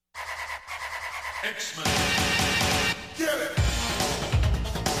X-Men. Get it!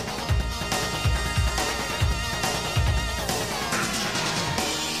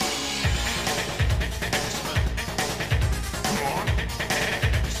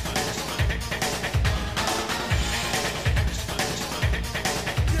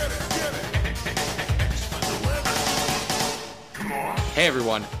 Hey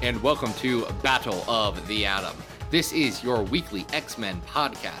everyone, and welcome to Battle of the Atom. This is your weekly X-Men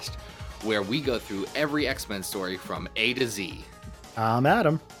podcast, where we go through every X-Men story from A to Z. I'm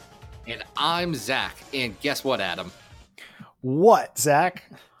Adam. And I'm Zach, and guess what, Adam? What, Zach?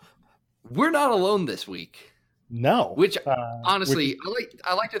 We're not alone this week. No. Which, honestly,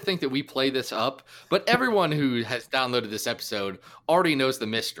 I like to think that we play this up, but everyone who has downloaded this episode already knows the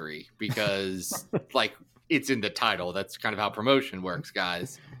mystery, because, it's in the title. That's kind of how promotion works,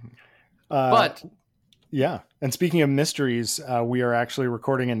 guys. But yeah, and speaking of mysteries, we are actually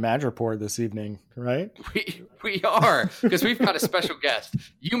recording in Madripoor this evening, right? We are, because we've got a special guest.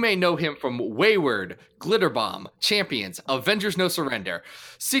 You may know him from Wayward, Glitterbomb, Champions, Avengers No Surrender,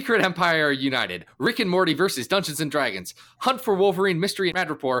 Secret Empire United, Rick and Morty versus Dungeons and Dragons, Hunt for Wolverine, Mystery in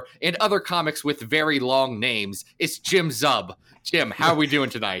Madripoor, and other comics with very long names. It's Jim Zub. Jim, how are we doing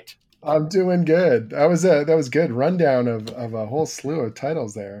tonight? I'm doing good. That was good rundown of a whole slew of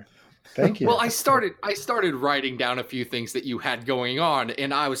titles there. Thank you. Well, I started writing down a few things that you had going on,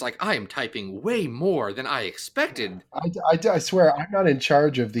 and I was like, I am typing way more than I expected. I swear I'm not in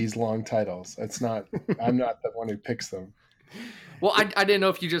charge of these long titles. I'm not the one who picks them. Well, I didn't know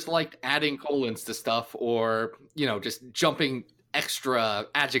if you just liked adding colons to stuff, or just jumping extra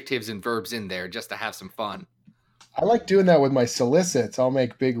adjectives and verbs in there just to have some fun. I like doing that with my solicits. I'll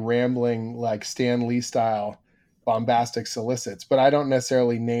make big rambling, like Stan Lee style, bombastic solicits, but I don't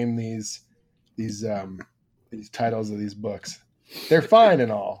necessarily name these titles of these books. They're fine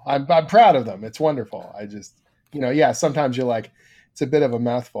and all. I'm proud of them. It's wonderful. I just, sometimes you're like, it's a bit of a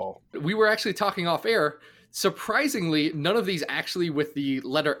mouthful. We were actually talking off air. Surprisingly, none of these actually with the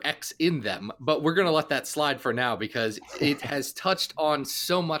letter X in them, but we're going to let that slide for now because it has touched on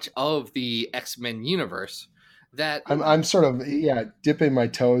so much of the X-Men universe. That I'm sort of dipping my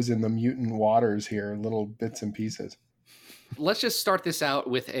toes in the mutant waters here, little bits and pieces. Let's just start this out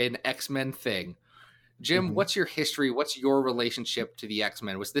with an X-Men thing. Jim, What's your history? What's your relationship to the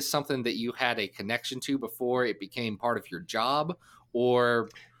X-Men? Was this something that you had a connection to before it became part of your job, or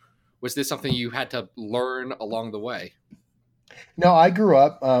was this something you had to learn along the way? No, I grew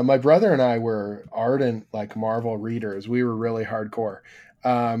up. My brother and I were ardent Marvel readers. We were really hardcore.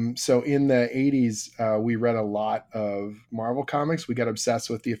 So in the 80s, we read a lot of Marvel comics. We got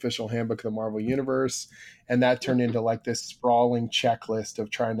obsessed with the official handbook of the Marvel Universe, and that turned into this sprawling checklist of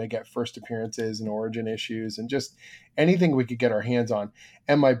trying to get first appearances and origin issues and just anything we could get our hands on.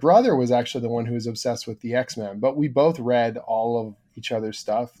 And my brother was actually the one who was obsessed with the X-Men, but we both read all of each other's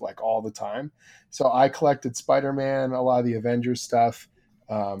stuff all the time. So I collected Spider-Man, a lot of the Avengers stuff.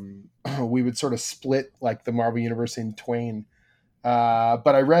 We would sort of split the Marvel Universe in twain.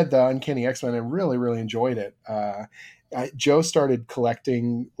 But I read the Uncanny X-Men and really, really enjoyed it. Joe started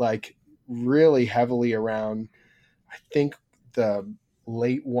collecting really heavily around, I think, the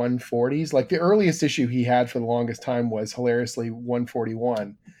late 140s. The earliest issue he had for the longest time was hilariously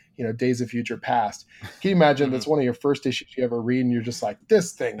 141, Days of Future Past. Can you imagine that's one of your first issues you ever read and you're just like,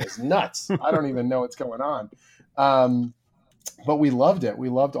 this thing is nuts. I don't even know what's going on. But we loved it. We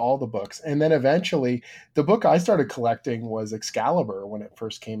loved all the books. And then eventually the book I started collecting was Excalibur when it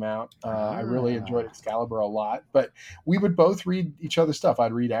first came out. I really enjoyed Excalibur a lot, but we would both read each other's stuff.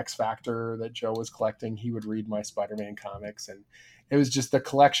 I'd read X Factor that Joe was collecting. He would read my Spider-Man comics. And it was just, the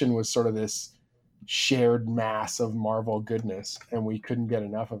collection was sort of this shared mass of Marvel goodness, and we couldn't get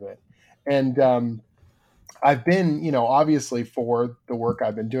enough of it. And, I've been, obviously for the work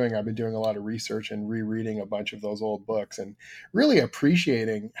I've been doing a lot of research and rereading a bunch of those old books and really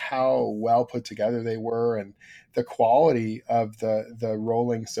appreciating how well put together they were and the quality of the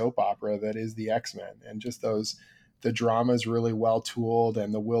rolling soap opera that is the X-Men, and just the drama's really well tooled,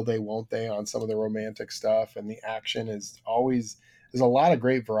 and the will they, won't they on some of the romantic stuff, and the action is always, there's a lot of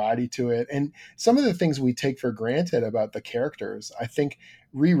great variety to it. And some of the things we take for granted about the characters, I think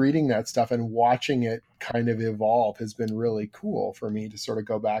rereading that stuff and watching it kind of evolve has been really cool for me to sort of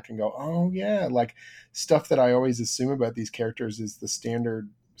go back and go, oh yeah, stuff that I always assume about these characters is the standard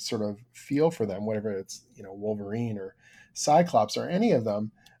sort of feel for them, whatever it's, Wolverine or Cyclops or any of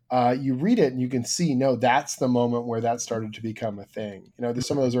them. You read it and you can see, no, that's the moment where that started to become a thing. There's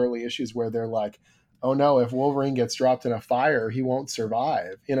some of those early issues where they're like, oh no, if Wolverine gets dropped in a fire, he won't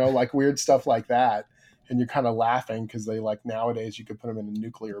survive. Weird stuff like that and you're kind of laughing because they like nowadays you could put him in a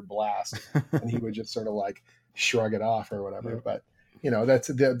nuclear blast and he would just sort of like shrug it off or whatever. Yeah. But that's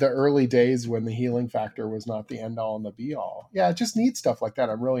the early days when the healing factor was not the end all and the be all. Yeah, just neat stuff like that.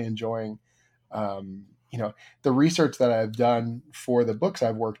 I'm really enjoying, the research that I've done for the books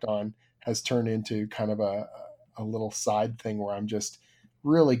I've worked on has turned into kind of a little side thing where I'm just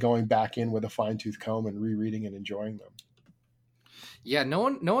really going back in with a fine tooth comb and rereading and enjoying them. Yeah, no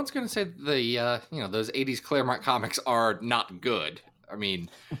one's going to say the those 80s Claremont comics are not good. I mean,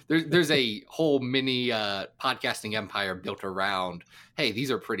 there's a whole mini podcasting empire built around, hey,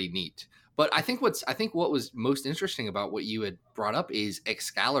 these are pretty neat. But I think what was most interesting about what you had brought up is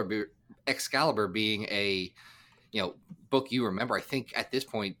Excalibur being a book you remember. I think at this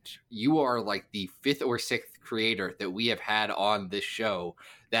point you are like the 5th or 6th creator that we have had on this show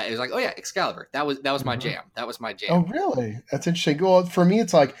that is like, oh yeah, Excalibur. That was my jam. That was my jam. Oh really? That's interesting. Well, for me,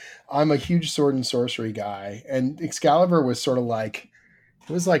 it's like I'm a huge sword and sorcery guy, and Excalibur was sort of like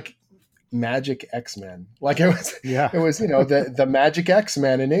Magic X-Men. Like it was the Magic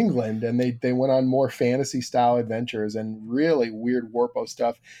X-Men in England, and they went on more fantasy style adventures and really weird Warpo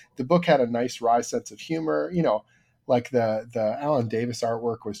stuff. The book had a nice wry sense of humor. Like the Alan Davis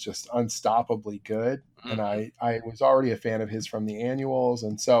artwork was just unstoppably good. And I was already a fan of his from the annuals.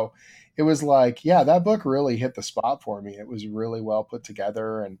 And so it was like, yeah, that book really hit the spot for me. It was really well put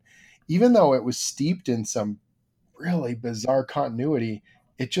together. And even though it was steeped in some really bizarre continuity,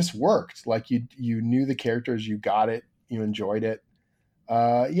 it just worked. Like you knew the characters, you got it, you enjoyed it.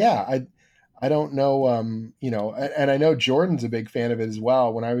 I don't know, and I know Jordan's a big fan of it as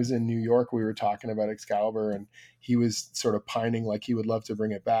well. When I was in New York, we were talking about Excalibur, and he was sort of pining like he would love to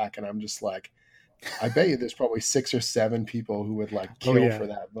bring it back. And I'm just like, I bet you there's probably 6 or 7 people who would like kill for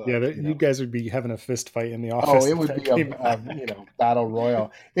that book. Yeah, you guys would be having a fist fight in the office. Oh, it would be a battle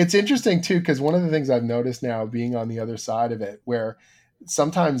royal. It's interesting too, because one of the things I've noticed now, being on the other side of it, where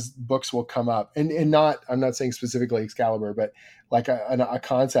sometimes books will come up, and I'm not saying specifically Excalibur, but like a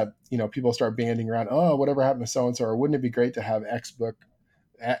concept, people start banding around, oh, whatever happened to so-and-so, or wouldn't it be great to have X book,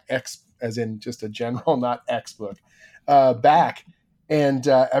 X as in just a general, not X book, back. And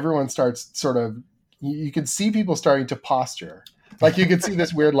everyone starts sort of, you can see people starting to posture. Like you can see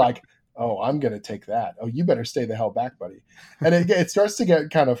this weird, like, oh, I'm going to take that. Oh, you better stay the hell back, buddy. And it starts to get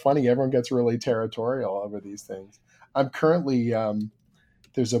kind of funny. Everyone gets really territorial over these things. I'm currently,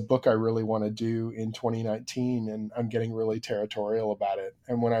 there's a book I really want to do in 2019, and I'm getting really territorial about it.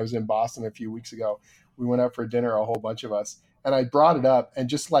 And when I was in Boston a few weeks ago, we went out for dinner, a whole bunch of us, and I brought it up and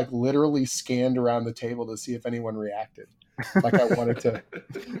just like literally scanned around the table to see if anyone reacted. Like I wanted to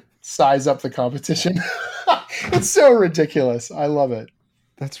size up the competition. It's so ridiculous. I love it.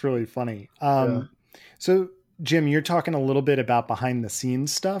 That's really funny. So Jim, you're talking a little bit about behind the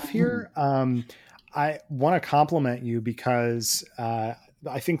scenes stuff here. I want to compliment you because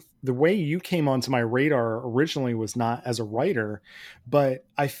I think the way you came onto my radar originally was not as a writer, but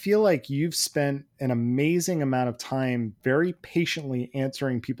I feel like you've spent an amazing amount of time very patiently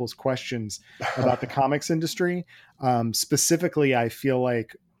answering people's questions about the comics industry. Specifically, I feel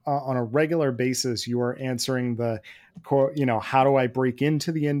like on a regular basis, you are answering how do I break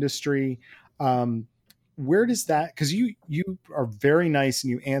into the industry? Where does that, because you are very nice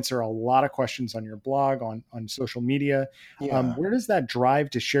and you answer a lot of questions on your blog, on social media. Yeah. Where does that drive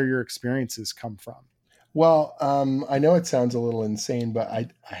to share your experiences come from? Well, I know it sounds a little insane, but I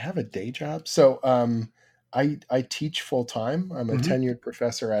have a day job. So I teach full time. I'm a tenured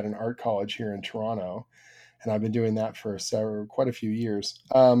professor at an art college here in Toronto, and I've been doing that for quite a few years.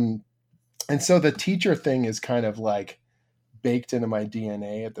 And so the teacher thing is kind of like baked into my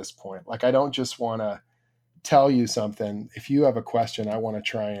DNA at this point. Like I don't just want to tell you something. If you have a question, I want to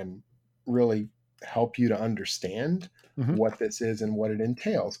try and really help you to understand what this is and what it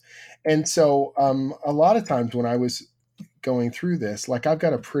entails. And so a lot of times when I was going through this, like I've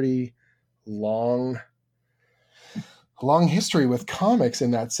got a pretty long history with comics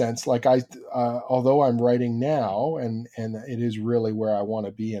in that sense. Like although I'm writing now and it is really where I want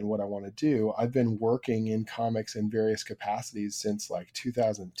to be and what I want to do, I've been working in comics in various capacities since like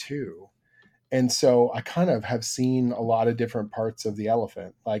 2002. And so I kind of have seen a lot of different parts of the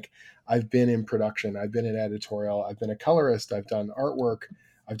elephant. Like I've been in production, I've been in editorial, I've been a colorist, I've done artwork,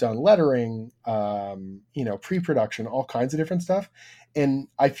 I've done lettering, pre-production, all kinds of different stuff. And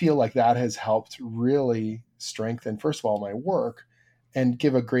I feel like that has helped really strengthen, first of all, my work and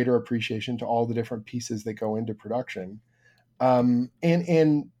give a greater appreciation to all the different pieces that go into production.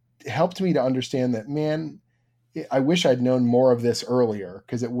 And helped me to understand that, man, I wish I'd known more of this earlier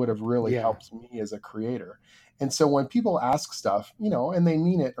because it would have really helped me as a creator. And so when people ask stuff, and they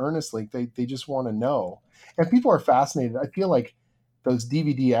mean it earnestly, they just want to know. And people are fascinated. I feel like those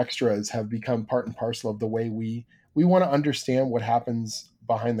DVD extras have become part and parcel of the way we want to understand what happens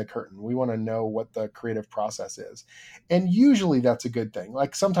behind the curtain. We want to know what the creative process is. And usually that's a good thing.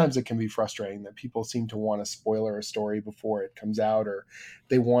 Like sometimes it can be frustrating that people seem to want to spoiler a story before it comes out, or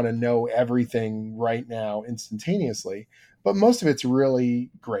they want to know everything right now instantaneously. But most of it's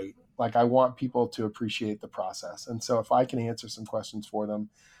really great. Like I want people to appreciate the process. And so if I can answer some questions for them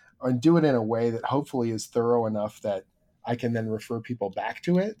and do it in a way that hopefully is thorough enough that I can then refer people back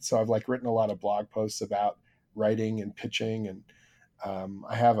to it. So I've like written a lot of blog posts about writing and pitching, and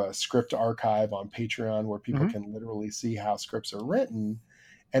I have a script archive on Patreon where people can literally see how scripts are written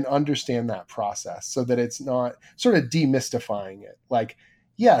and understand that process, so that it's not sort of demystifying it. Like,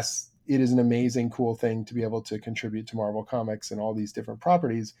 yes, it is an amazing, cool thing to be able to contribute to Marvel Comics and all these different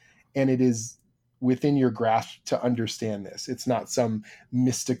properties, and it is within your grasp to understand this. It's not some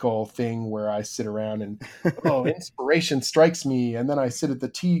mystical thing where I sit around and inspiration strikes me, and then I sit at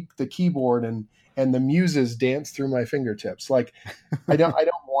the keyboard and the muses dance through my fingertips. Like I don't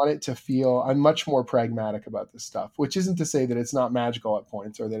want it to feel. I'm much more pragmatic about this stuff, which isn't to say that it's not magical at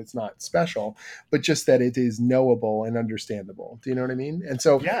points or that it's not special, but just that it is knowable and understandable. Do you know what I mean? And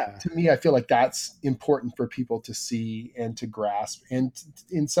so to me, I feel like that's important for people to see and to grasp. And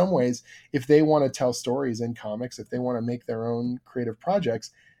in some ways, if they want to tell stories in comics, if they want to make their own creative projects,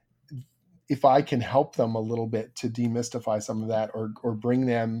 if I can help them a little bit to demystify some of that or bring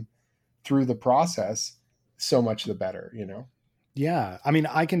them through the process, so much the better, Yeah. I mean,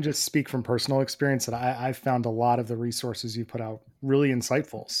 I can just speak from personal experience that I've found a lot of the resources you put out really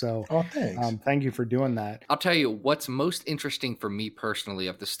insightful. So thanks. Thank you for doing that. I'll tell you what's most interesting for me personally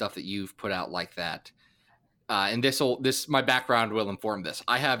of the stuff that you've put out like that. And my background will inform this.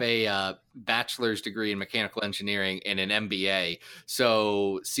 I have a bachelor's degree in mechanical engineering and an MBA.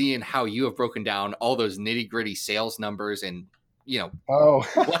 So seeing how you have broken down all those nitty gritty sales numbers and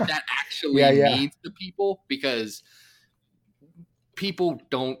what that actually means to people, because people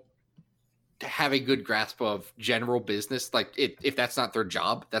don't have a good grasp of general business. Like if that's not their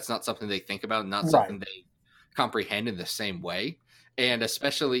job, that's not something they think about, not something they comprehend in the same way. And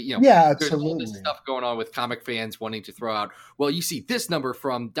especially, there's all this stuff going on with comic fans wanting to throw out, well, you see this number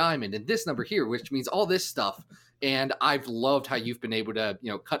from Diamond and this number here, which means all this stuff. And I've loved how you've been able to,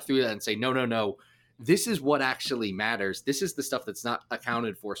 cut through that and say, no. This is what actually matters. This is the stuff that's not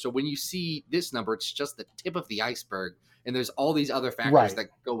accounted for. So when you see this number, it's just the tip of the iceberg. And there's all these other factors that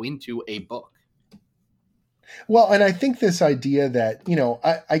go into a book. Well, and I think this idea that,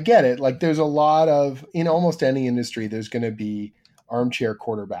 I get it. Like there's a lot of, in almost any industry, there's going to be armchair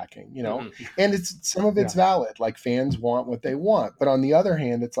quarterbacking, and some of it's valid. Like fans want what they want. But on the other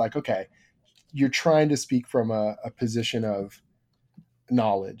hand, it's like, okay, you're trying to speak from a position of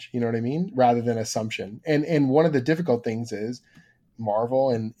knowledge, you know what I mean? Rather than assumption. And one of the difficult things is Marvel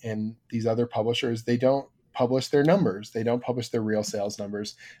and these other publishers, they don't publish their numbers. They don't publish their real sales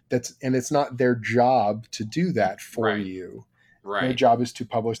numbers. And it's not their job to do that for you. Right. Their job is to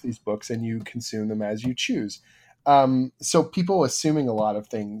publish these books and you consume them as you choose. So people assuming a lot of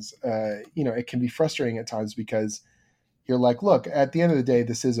things, it can be frustrating at times because you're like, look, at the end of the day,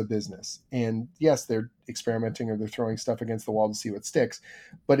 this is a business. And yes, they're experimenting or they're throwing stuff against the wall to see what sticks.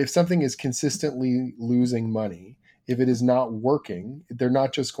 But if something is consistently losing money, if it is not working, they're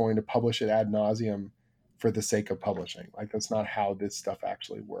not just going to publish it ad nauseum for the sake of publishing. Like that's not how this stuff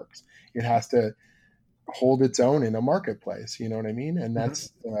actually works. It has to hold its own in a marketplace. You know what I mean? And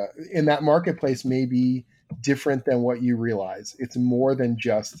that's in that marketplace may be different than what you realize. It's more than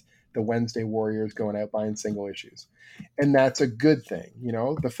just the Wednesday Warriors going out buying single issues. And that's a good thing.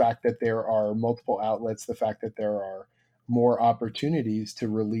 The fact that there are multiple outlets, the fact that there are more opportunities to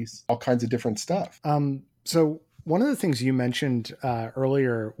release all kinds of different stuff. So one of the things you mentioned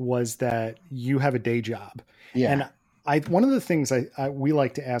earlier was that you have a day job. Yeah. And one of the things we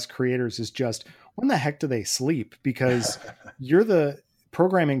like to ask creators is just, when the heck do they sleep? Because you're the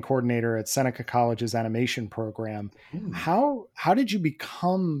programming coordinator at Seneca College's animation program. How did you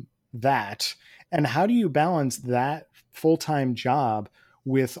become that? And how do you balance that full-time job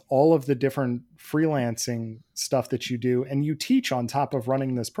with all of the different freelancing stuff that you do? And you teach on top of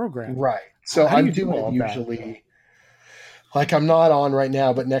running this program. Right. So I'm doing usually, like I'm not on right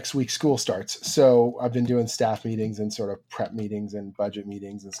now, but next week school starts. So I've been doing staff meetings and sort of prep meetings and budget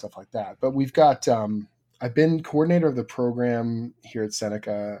meetings and stuff like that. But we've got, I've been coordinator of the program here at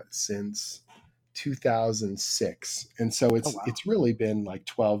Seneca since 2006. And so it's really been like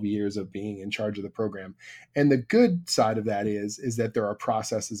 12 years of being in charge of the program. And the good side of that is that there are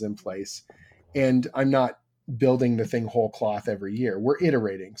processes in place and I'm not building the thing whole cloth every year. We're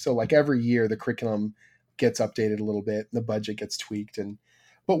iterating. So like every year the curriculum gets updated a little bit and the budget gets tweaked.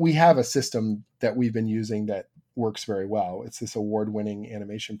 But we have a system that we've been using that works very well. It's this award-winning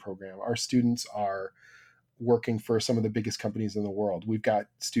animation program. Our students are working for some of the biggest companies in the world. We've got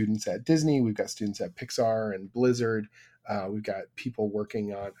students at Disney, we've got students at Pixar and Blizzard. We've got people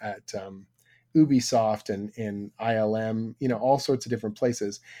working at Ubisoft and ILM, all sorts of different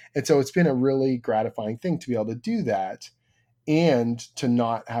places. And so it's been a really gratifying thing to be able to do that and to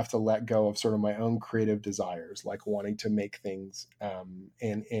not have to let go of sort of my own creative desires, like wanting to make things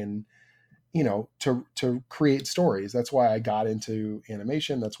and to create stories. That's why I got into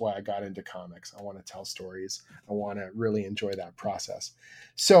animation. That's why I got into comics. I want to tell stories. I want to really enjoy that process.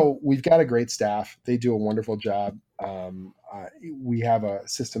 So we've got a great staff. They do a wonderful job. We have a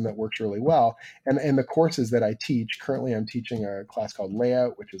system that works really well. And the courses that I teach, currently I'm teaching a class called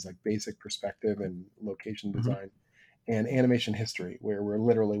Layout, which is like basic perspective and location design, and animation history, where we're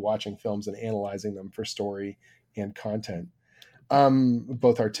literally watching films and analyzing them for story and content.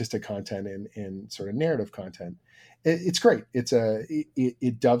 Both artistic content and sort of narrative content. It's great.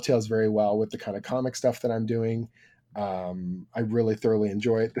 It dovetails very well with the kind of comic stuff that I'm doing. I really thoroughly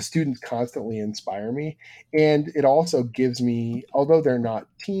enjoy it. The students constantly inspire me, and it also gives me, although they're not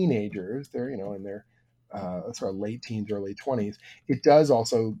teenagers, they're in their sort of late teens, early 20s. It does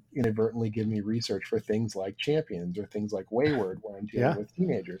also inadvertently give me research for things like Champions or things like Wayward when I'm dealing with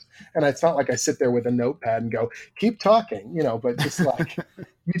teenagers. And it's not like I sit there with a notepad and go, keep talking, but just like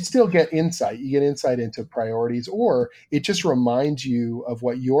you still get insight. You get insight into priorities, or it just reminds you of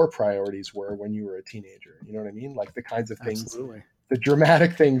what your priorities were when you were a teenager. You know what I mean? Like the kinds of things, Absolutely. the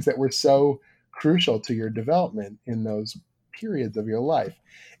dramatic things that were so crucial to your development in those periods of your life.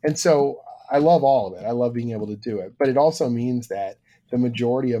 And so I love all of it. I love being able to do it, but it also means that the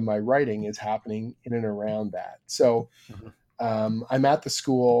majority of my writing is happening in and around that. So I'm at the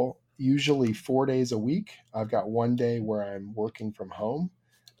school usually 4 days a week. I've got one day where I'm working from home,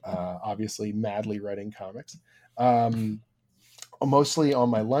 obviously madly writing comics. Mostly on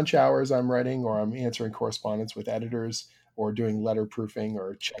my lunch hours I'm writing, or I'm answering correspondence with editors, or doing letter proofing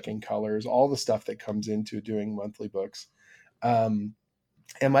or checking colors, all the stuff that comes into doing monthly books.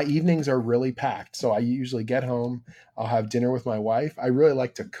 And my evenings are really packed. So I usually get home, I'll have dinner with my wife. I really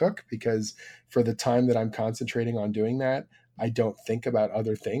like to cook because for the time that I'm concentrating on doing that, I don't think about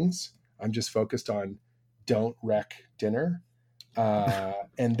other things. I'm just focused on don't wreck dinner.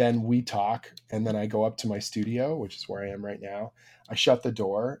 And then we talk, and then I go up to my studio, which is where I am right now. I shut the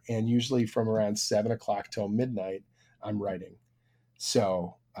door, and usually from around 7 o'clock till midnight, I'm writing.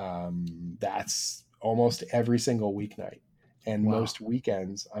 So that's almost every single weeknight. And most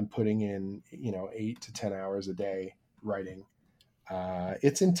weekends I'm putting in, 8 to 10 hours a day writing.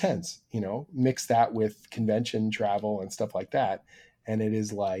 It's intense, mix that with convention travel and stuff like that. And it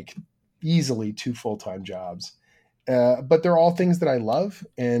is like easily 2 full-time jobs. But they're all things that I love.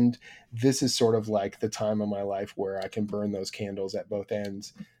 And this is sort of like the time of my life where I can burn those candles at both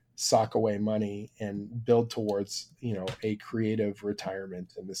ends, sock away money, and build towards, a creative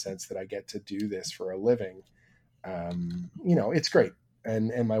retirement in the sense that I get to do this for a living. It's great.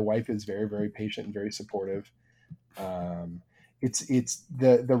 And my wife is very, very patient and very supportive. It's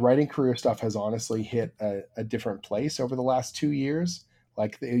the writing career stuff has honestly hit a different place over the last 2 years.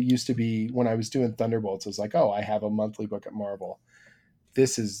 Like it used to be when I was doing Thunderbolts, it was like, oh, I have a monthly book at Marvel.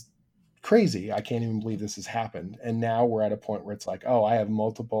 This is crazy. I can't even believe this has happened. And now we're at a point where it's like, oh, I have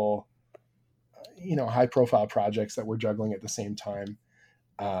multiple, high profile projects that we're juggling at the same time.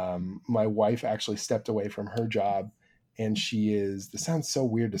 My wife actually stepped away from her job, and this sounds so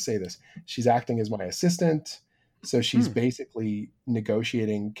weird to say this, she's acting as my assistant. So she's basically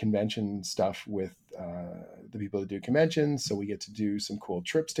negotiating convention stuff with the people that do conventions. So we get to do some cool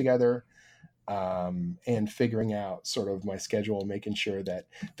trips together, and figuring out sort of my schedule, making sure that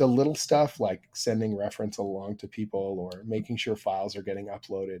the little stuff like sending reference along to people or making sure files are getting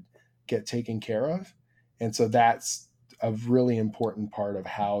uploaded get taken care of. And so that's a really important part of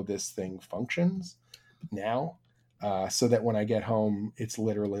how this thing functions now, so that when I get home, it's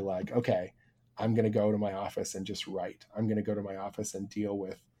literally like, okay, I'm going to go to my office and just write. I'm going to go to my office and deal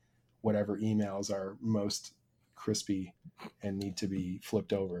with whatever emails are most crispy and need to be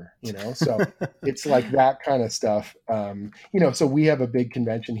flipped over, so it's like that kind of stuff. So we have a big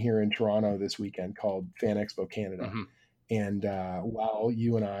convention here in Toronto this weekend called Fan Expo Canada. Mm-hmm. And while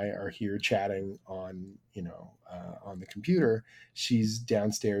you and I are here chatting on the computer, she's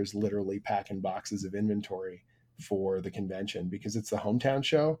downstairs literally packing boxes of inventory for the convention because it's the hometown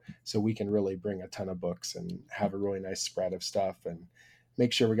show. So we can really bring a ton of books and have a really nice spread of stuff. And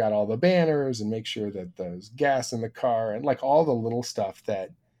make sure we got all the banners and make sure that there's gas in the car and like all the little stuff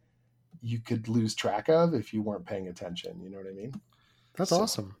that you could lose track of if you weren't paying attention. You know what I mean? That's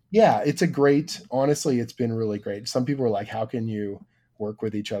awesome. Yeah, it's honestly, it's been really great. Some people are like, how can you work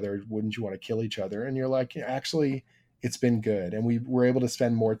with each other? Wouldn't you want to kill each other? And you're like, actually, it's been good. And we were able to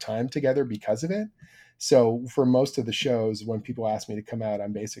spend more time together because of it. So for most of the shows, when people ask me to come out,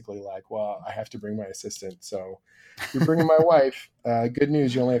 I'm basically like, well, I have to bring my assistant. So you're bringing my wife. Good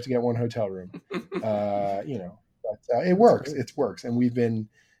news, you only have to get one hotel room. But it works. It works. And we've been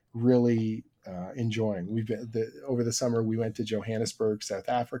really enjoying. Over the summer, we went to Johannesburg, South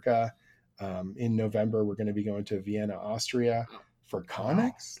Africa. In November, we're going to be going to Vienna, Austria for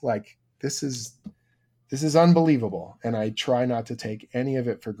Connex. Like this is unbelievable. And I try not to take any of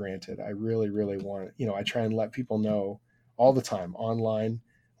it for granted. I really, really want, I try and let people know all the time online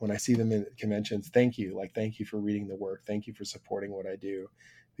when I see them in conventions, thank you for reading the work. Thank you for supporting what I do,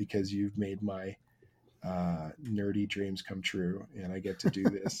 because you've made my nerdy dreams come true. And I get to do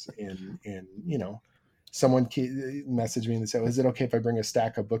this. and someone messaged me and said, is it okay if I bring a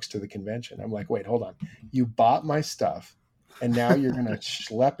stack of books to the convention? I'm like, wait, hold on. You bought my stuff and now you're going to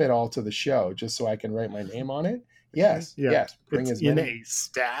schlep it all to the show just so I can write my name on it? Yes. Yeah. Yes. Bring It's as many, in a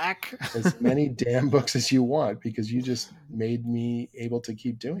stack. as many damn books as you want, because you just made me able to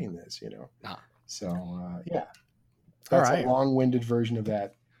keep doing this, So, that's All right. a long-winded version of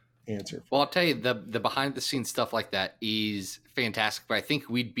that answer. Well, I'll tell you, the behind the scenes stuff like that is fantastic, but I think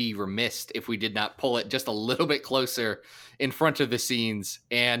we'd be remiss if we did not pull it just a little bit closer in front of the scenes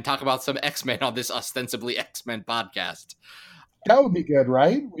and talk about some X-Men on this ostensibly X-Men podcast. That would be good,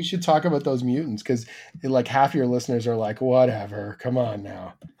 right? We should talk about those mutants, because like half your listeners are like, whatever, come on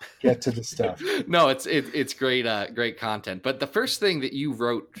now, get to the stuff. No, it's great, great content. But the first thing that you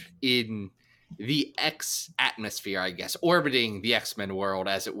wrote in the X atmosphere, I guess, orbiting the X-Men world,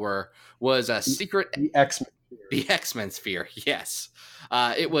 as it were, was a secret. The X-Men. The X-Men sphere, yes.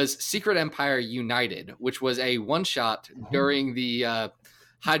 It was Secret Empire United, which was a one-shot during the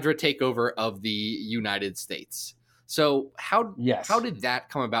Hydra takeover of the United States. So how did that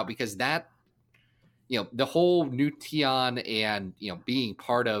come about? Because that, the whole Nution and, being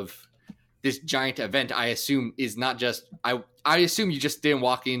part of this giant event, I assume is not just, I assume you just didn't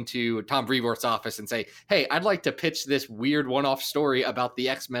walk into Tom Brevoort's office and say, hey, I'd like to pitch this weird one-off story about the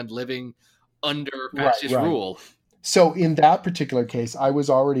X-Men living under fascist rule. So in that particular case, I was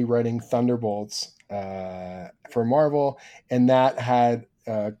already writing Thunderbolts for Marvel, and that had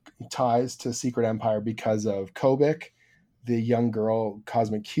ties to Secret Empire because of Kobik, the young girl.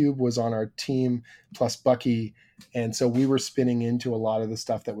 Cosmic Cube was on our team, plus Bucky. And so we were spinning into a lot of the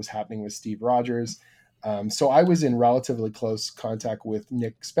stuff that was happening with Steve Rogers. So I was in relatively close contact with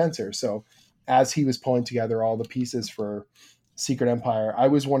Nick Spencer. So as he was pulling together all the pieces for Secret Empire, I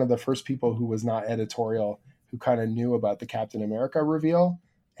was one of the first people who was not editorial, who kind of knew about the Captain America reveal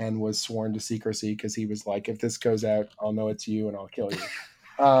and was sworn to secrecy, because he was like, if this goes out, I'll know it's you and I'll kill you.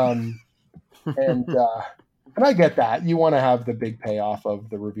 And I get that. You want to have the big payoff of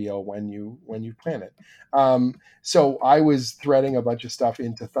the reveal when you plan it. So I was threading a bunch of stuff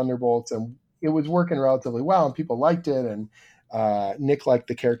into Thunderbolts, and it was working relatively well, and people liked it. And Nick liked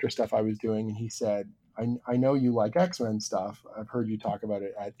the character stuff I was doing, and he said, I know you like X-Men stuff. I've heard you talk about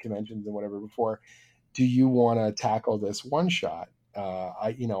it at conventions and whatever before. Do you want to tackle this one shot?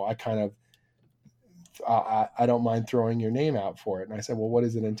 I don't mind throwing your name out for it. And I said, well, what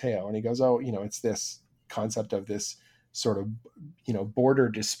does it entail? And he goes, oh, it's this concept of this sort of, border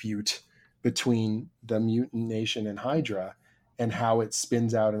dispute between the mutant nation and Hydra, and how it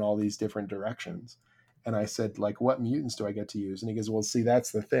spins out in all these different directions. And I said, like, what mutants do I get to use? And he goes, well, see,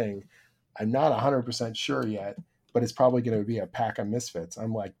 that's the thing. I'm not 100% sure yet, but it's probably going to be a pack of misfits.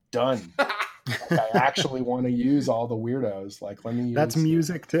 I'm like, done. Like, I actually want to use all the weirdos. Like, let me use. That's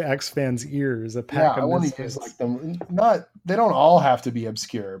music to X fans' ears. A pack of I want to use like them. They don't all have to be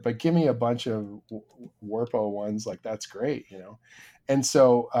obscure, but give me a bunch of Warpo ones. Like, that's great, And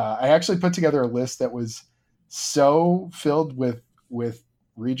so I actually put together a list that was so filled with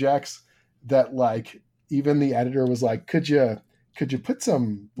rejects that, like, even the editor was like, could you put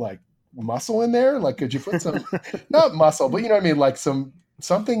some like muscle in there? Like, could you put some not muscle, but you know what I mean, like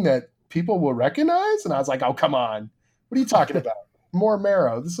something that people will recognize? And I was like, oh, come on, what are you talking about? More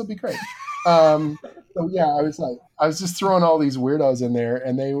marrow, this will be great. So yeah, I was just throwing all these weirdos in there,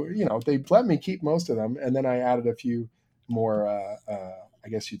 and they let me keep most of them, and then I added a few more I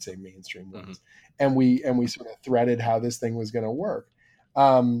guess you'd say mainstream ones. And we sort of threaded how this thing was going to work.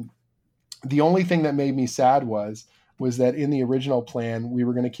 The only thing that made me sad was that in the original plan, we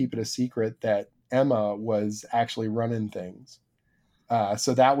were going to keep it a secret that Emma was actually running things.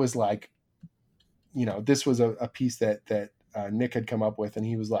 So that was like, this was a piece that Nick had come up with, and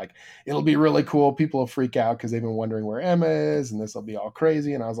he was like, it'll be really cool. People will freak out because they've been wondering where Emma is, and this will be all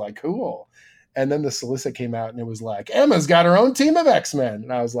crazy. And I was like, cool. And then the solicit came out, and it was like, Emma's got her own team of X-Men.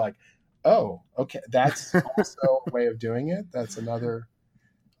 And I was like, oh, okay. That's also a way of doing it. That's another,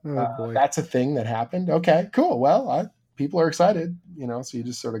 that's a thing that happened. Okay, cool. Well, people are excited, so you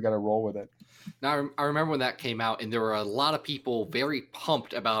just sort of got to roll with it. Now, I remember when that came out, and there were a lot of people very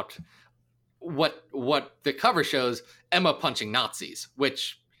pumped about what the cover shows, Emma punching Nazis,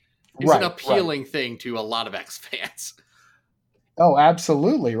 which is an appealing thing to a lot of X fans. Oh,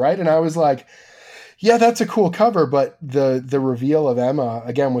 absolutely. Right. And I was like, yeah, that's a cool cover. But the reveal of Emma,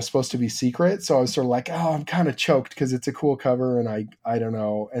 again, was supposed to be secret. So I was sort of like, oh, I'm kind of choked because it's a cool cover. And I don't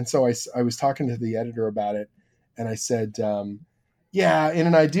know. And so I was talking to the editor about it. And I said, yeah, in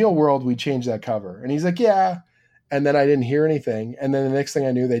an ideal world, we'd change that cover. And he's like, yeah. And then I didn't hear anything. And then the next thing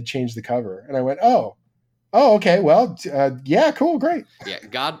I knew, they'd changed the cover. And I went, oh, okay. Well, yeah, cool. Great. Yeah.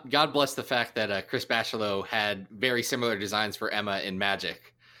 God bless the fact that Chris Bachalo had very similar designs for Emma in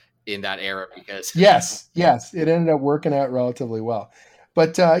Magic in that era, because yes, it ended up working out relatively well.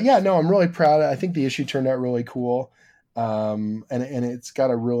 But I'm really proud. I think the issue turned out really cool. And it's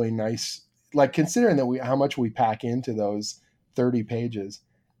got a really nice, like, considering that how much we pack into those 30 pages,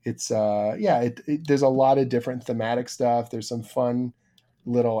 it's there's a lot of different thematic stuff. There's some fun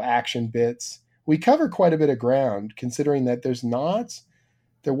little action bits. We cover quite a bit of ground, considering that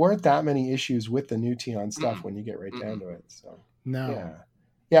there weren't that many issues with the new Tion stuff when you get right down to it. So no,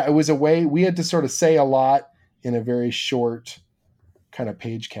 yeah, it was a way we had to sort of say a lot in a very short kind of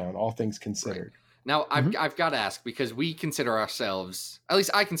page count, all things considered. Right. Now, I've got to ask, because we consider ourselves, at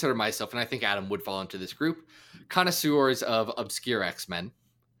least I consider myself, and I think Adam would fall into this group, connoisseurs of obscure X-Men.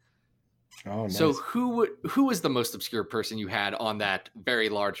 Oh, nice. So who was the most obscure person you had on that very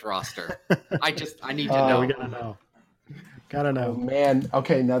large roster? I need to know. We gotta know. Oh, man.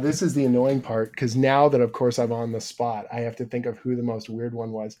 Okay, now this is the annoying part, because now that, of course, I'm on the spot, I have to think of who the most weird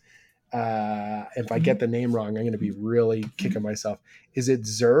one was. If I get the name wrong, I'm going to be really kicking myself. Is it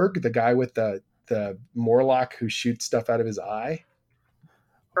Zurg, the guy with the Morlock who shoots stuff out of his eye?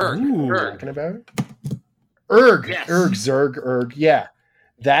 Erg. Talking about Erg. Yes. Zurg. Yeah,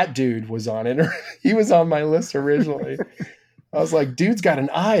 that dude was on it. He was on my list originally. I was like, dude's got an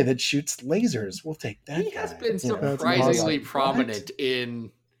eye that shoots lasers. We'll take that. He has been surprisingly prominent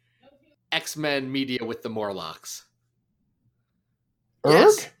in X-Men media with the Morlocks. Erg?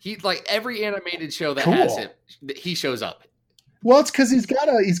 Yes, he, like, every animated show that has him, he shows up. Well, it's because he's got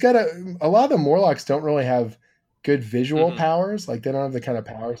a lot of the Morlocks don't really have good visual powers. Like, they don't have the kind of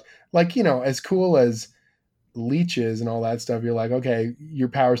powers, like, as cool as leeches and all that stuff. You're like, okay, your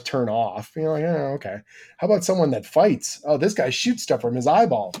powers turn off. You're like, oh, okay. How about someone that fights? Oh, this guy shoots stuff from his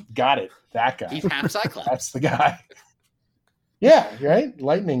eyeball. Got it. That guy. He's half Cyclops. That's the guy. Yeah, right?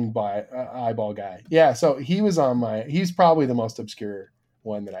 Lightning eyeball guy. Yeah, so he's probably the most obscure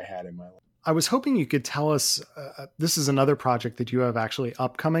one that I had in my life. I was hoping you could tell us, this is another project that you have actually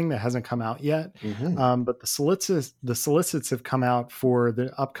upcoming that hasn't come out yet. But the solicits have come out for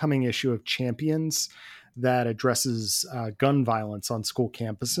the upcoming issue of Champions that addresses gun violence on school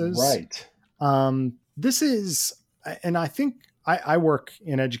campuses. Right. This is, and I think I work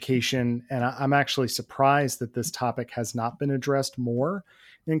in education, and I'm actually surprised that this topic has not been addressed more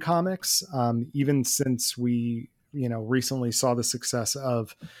in comics, even since we recently saw the success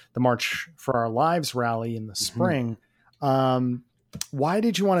of the March for Our Lives rally in the spring. Why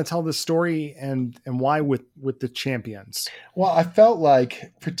did you want to tell this story, and why with the Champions? Well, I felt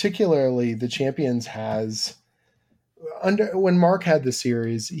like particularly the Champions has, when Mark had the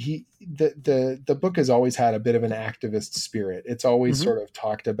series, the book has always had a bit of an activist spirit. It's always sort of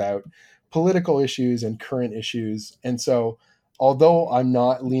talked about political issues and current issues. And so although I'm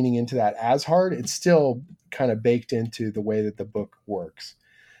not leaning into that as hard, it's still kind of baked into the way that the book works.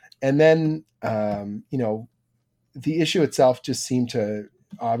 And then, the issue itself just seemed to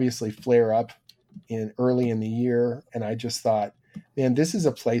obviously flare up early in the year. And I just thought, man, this is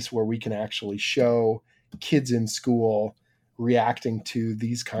a place where we can actually show kids in school reacting to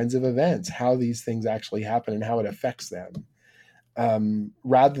these kinds of events, how these things actually happen and how it affects them.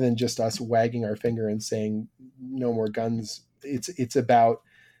 Rather than just us wagging our finger and saying no more guns. It's about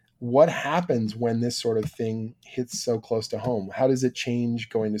what happens when this sort of thing hits so close to home. How does it change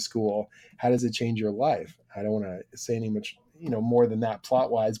going to school? How does it change your life? I don't want to say any much, more than that plot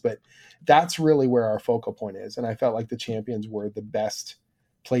wise, but that's really where our focal point is. And I felt like the Champions were the best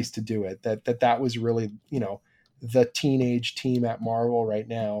place to do it. That was really, the teenage team at Marvel right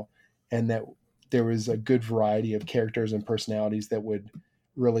now. And that there was a good variety of characters and personalities that would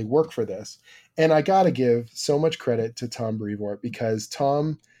really work for this. And I got to give so much credit to Tom Brevoort, because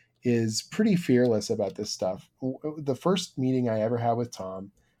Tom is pretty fearless about this stuff. The first meeting I ever had with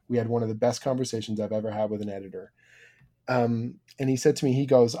Tom, we had one of the best conversations I've ever had with an editor. And he said to me, he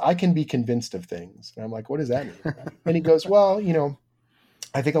goes, I can be convinced of things. And I'm like, what does that mean? And he goes, well, you know,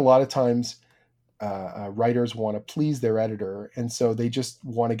 I think a lot of times writers want to please their editor, and so they just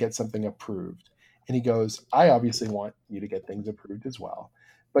want to get something approved. And he goes, I obviously want you to get things approved as well.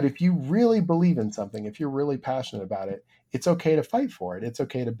 But if you really believe in something, if you're really passionate about it, it's okay to fight for it. It's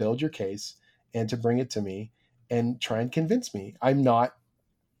okay to build your case and to bring it to me and try and convince me. I'm not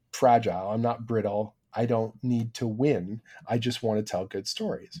fragile. I'm not brittle. I don't need to win. I just want to tell good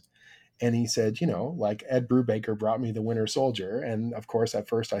stories. And he said, you know, like Ed Brubaker brought me The Winter Soldier. And of course, at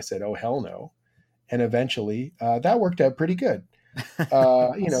first I said, oh, hell no. And eventually that worked out pretty good.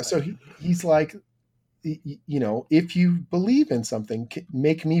 You know, so he's like, you know, if you believe in something,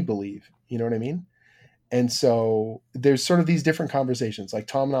 make me believe, you know what I mean? And so there's sort of these different conversations. Like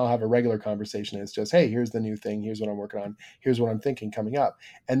Tom and I'll have a regular conversation. It's just, hey, here's the new thing. Here's what I'm working on. Here's what I'm thinking coming up.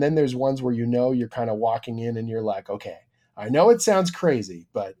 And then there's ones where, you know, you're kind of walking in and you're like, okay, I know it sounds crazy,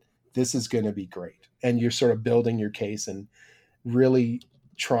 but this is going to be great. And you're sort of building your case and really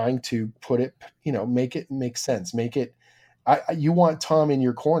trying to put it, you know, make it make sense. Make it, you want Tom in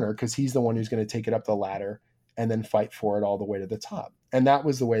your corner because he's the one who's going to take it up the ladder and then fight for it all the way to the top. And that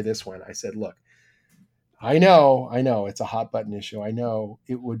was the way this went. I said, look, I know it's a hot button issue. I know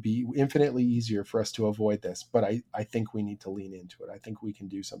it would be infinitely easier for us to avoid this, but I think we need to lean into it. I think we can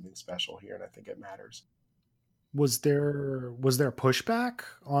do something special here, and I think it matters. Was there pushback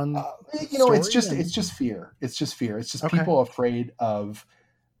on? You know, it's just fear. It's just fear. It's just Okay. people afraid of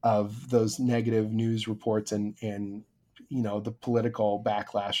those negative news reports and you know, the political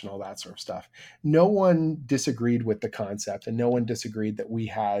backlash and all that sort of stuff. No one disagreed with the concept, and no one disagreed that we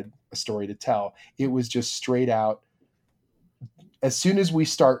had a story to tell. It was just straight out. As soon as we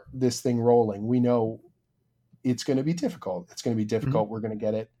start this thing rolling, we know it's going to be difficult. It's going to be difficult. Mm-hmm. We're going to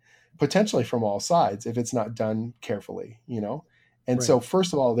get it potentially from all sides if it's not done carefully, you know? And right. So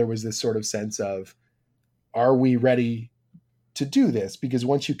first of all, there was this sort of sense of, are we ready to do this? Because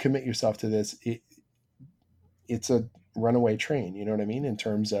once you commit yourself to this, it's a runaway train, you know what I mean? In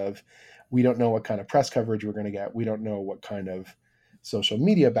terms of, we don't know what kind of press coverage we're going to get. We don't know what kind of social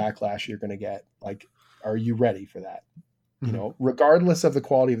media backlash you're going to get. Like, are you ready for that? Mm-hmm. You know, regardless of the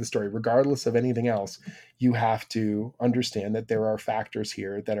quality of the story, regardless of anything else, you have to understand that there are factors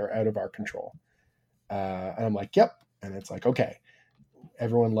here that are out of our control. And I'm like, yep. And it's like, okay,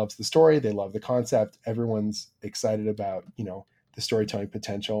 everyone loves the story. They love the concept. Everyone's excited about, you know, the storytelling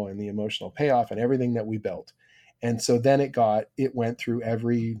potential and the emotional payoff and everything that we built. And so then it went through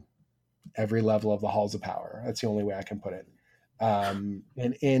every level of the halls of power. That's the only way I can put it. And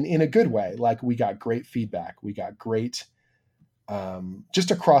in a good way. Like, we got great feedback. We got great, just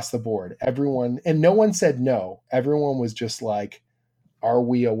across the board, everyone, and no one said no. Everyone was just like, are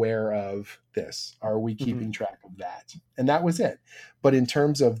we aware of this? Are we keeping track of that? And that was it. But in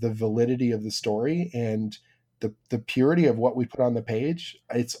terms of the validity of the story and the purity of what we put on the page,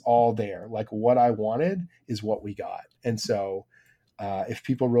 it's all there. Like, what I wanted is what we got. And so if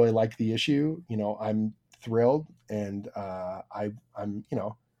people really like the issue, you know, I'm thrilled. And I'm, you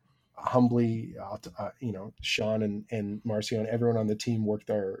know, humbly, you know, Sean and Marcio and everyone on the team worked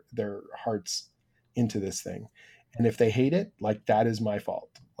their hearts into this thing. And if they hate it, like, that is my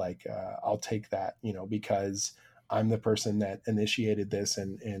fault. Like, I'll take that, you know, because I'm the person that initiated this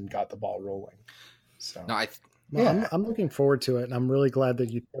and got the ball rolling. So no, I'm looking forward to it, and I'm really glad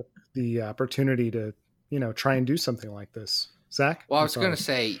that you took the opportunity to, you know, try and do something like this. Zach? Well, I was going to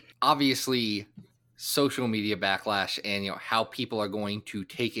say, obviously, social media backlash and, you know, how people are going to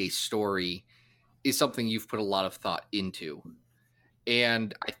take a story is something you've put a lot of thought into,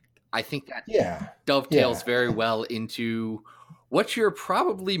 and I think that dovetails very well into what you're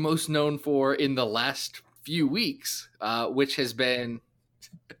probably most known for in the last few weeks, which has been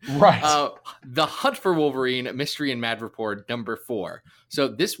the Hunt for Wolverine Mystery and Mad Report number 4. So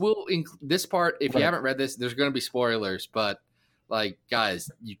this will this part, if you haven't read this, there's going to be spoilers, but like, guys,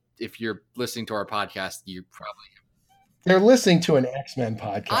 if you're listening to our podcast, you probably they're listening to an X-Men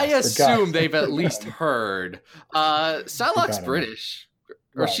podcast. I assume they've at least heard. Psylocke's British,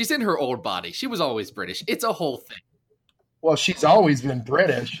 or she's in her old body. She was always British. It's a whole thing. Well, she's always been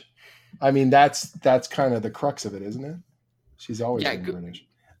British. I mean, that's kind of the crux of it, isn't it? She's always been British.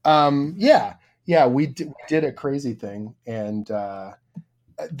 We did a crazy thing, and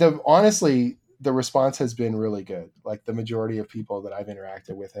honestly, the response has been really good. Like, the majority of people that I've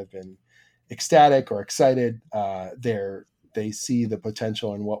interacted with have been ecstatic or excited. They see the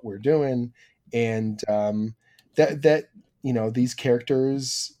potential in what we're doing, and that these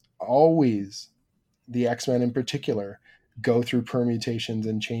characters always, the X-Men in particular, go through permutations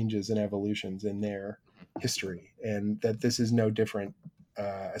and changes and evolutions in their history, and that this is no different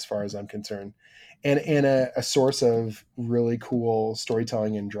as far as I'm concerned, and a source of really cool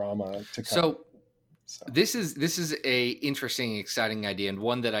storytelling and drama to come. So this is a interesting, exciting idea, and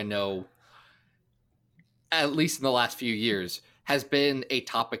one that I know, at least in the last few years, has been a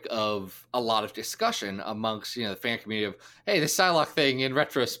topic of a lot of discussion amongst the fan community of, hey, this Psylocke thing, in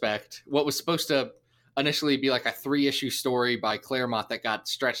retrospect, what was supposed to initially be like a 3-issue story by Claremont that got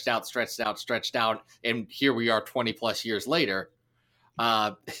stretched out, and here we are 20 plus years later.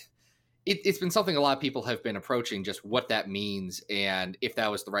 It's been something a lot of people have been approaching, just what that means and if that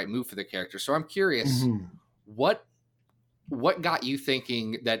was the right move for the character. So I'm curious, what got you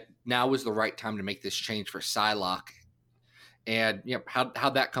thinking that now was the right time to make this change for Psylocke, and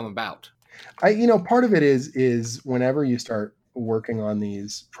how'd that come about? Part of it is whenever you start working on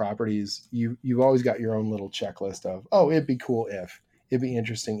these properties, you've always got your own little checklist of, oh, it'd be cool if, it'd be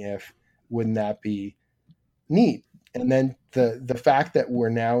interesting if, wouldn't that be neat? And then the fact that we're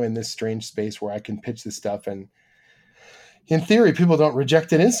now in this strange space where I can pitch this stuff, and in theory, people don't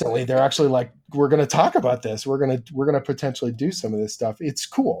reject it instantly. They're actually like, we're going to talk about this. We're going to potentially do some of this stuff. It's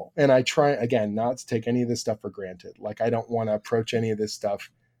cool. And I try, again, not to take any of this stuff for granted. Like, I don't want to approach any of this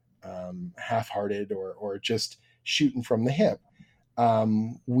stuff half-hearted or just shooting from the hip.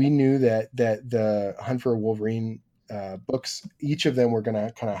 We knew that the Hunt for Wolverine books, each of them were going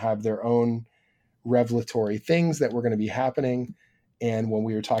to kind of have their own revelatory things that were going to be happening. And when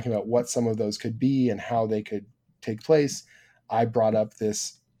we were talking about what some of those could be and how they could take place, I brought up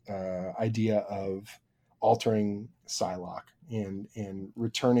this idea of altering Psylocke and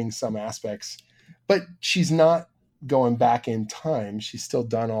returning some aspects, but she's not going back in time. She's still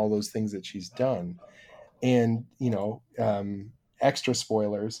done all those things that she's done. And, extra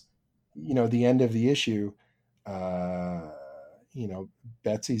spoilers, the end of the issue,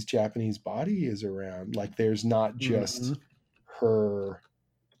 Betsy's Japanese body is around. Like, there's not just her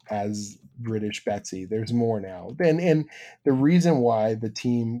as British Betsy. There's more now. And the reason why the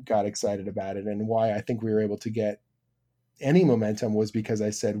team got excited about it and why I think we were able to get any momentum was because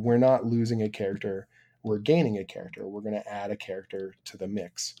I said, we're not losing a character, we're gaining a character. We're going to add a character to the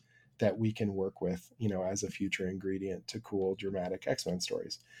mix that we can work with, as a future ingredient to cool, dramatic X-Men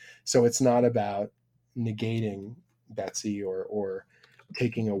stories. So it's not about negating Betsy or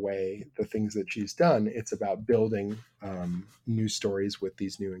taking away the things that she's done. It's about building new stories with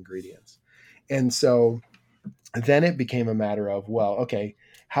these new ingredients. And so then it became a matter of, well, okay,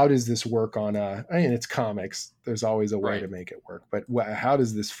 how does this work on it's comics. There's always a way to make it work, but how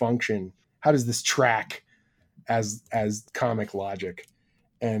does this function? How does this track as comic logic?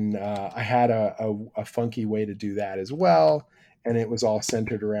 And I had a funky way to do that as well. And it was all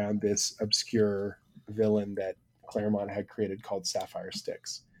centered around this obscure villain that Claremont had created called Sapphire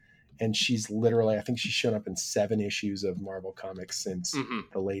Styx. And she's literally, I think she's shown up in 7 issues of Marvel Comics since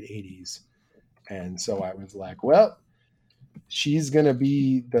the late 80s. And so I was like, well, she's going to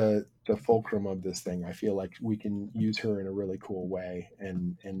be the fulcrum of this thing. I feel like we can use her in a really cool way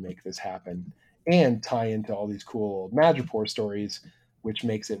and make this happen and tie into all these cool old Madripoor stories, which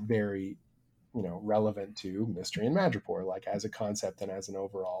makes it very, relevant to Mystery in Madripoor, like as a concept and as an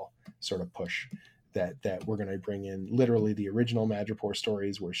overall sort of push that we're going to bring in literally the original Madripoor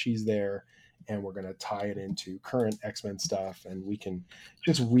stories where she's there, and we're going to tie it into current X-Men stuff. And we can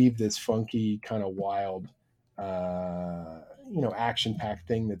just weave this funky kind of wild, action-packed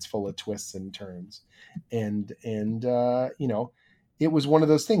thing that's full of twists and turns. And it was one of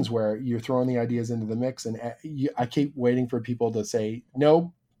those things where you're throwing the ideas into the mix, and I keep waiting for people to say,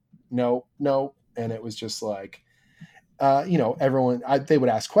 no. And it was just like, everyone, they would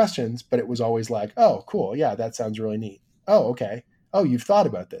ask questions, but it was always like, oh, cool. Yeah, that sounds really neat. Oh, okay. Oh, you've thought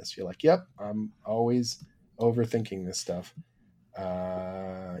about this. You're like, yep, I'm always overthinking this stuff,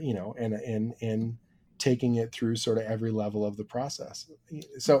 and taking it through sort of every level of the process.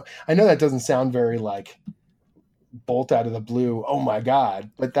 So I know that doesn't sound very like bolt out of the blue, oh my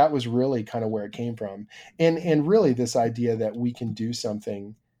God, but that was really kind of where it came from. And really this idea that we can do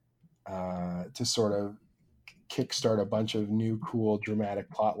something to sort of kickstart a bunch of new, cool, dramatic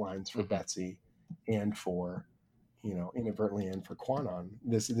plot lines for Betsy and for, inadvertently, and for Quanon.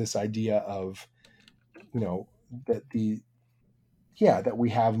 This idea of, that that we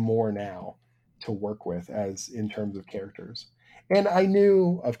have more now to work with as in terms of characters. And I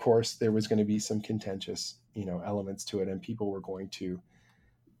knew, of course, there was going to be some contentious, elements to it, and people were going to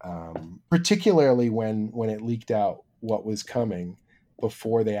particularly when it leaked out what was coming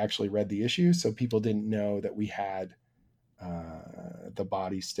before they actually read the issue. So people didn't know that we had the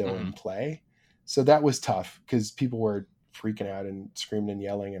body still in play. So that was tough because people were freaking out and screaming and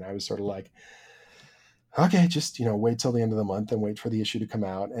yelling. And I was sort of like, okay, just, wait till the end of the month and wait for the issue to come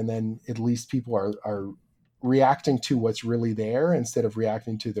out. And then at least people are reacting to what's really there instead of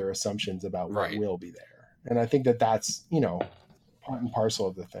reacting to their assumptions about what will be there. And I think that that's, part and parcel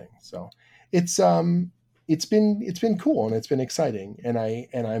of the thing. So it's been cool and it's been exciting. And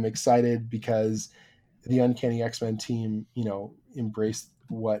I'm excited because the Uncanny X-Men team, embraced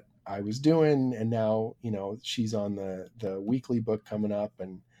what I was doing. And now, she's on the weekly book coming up,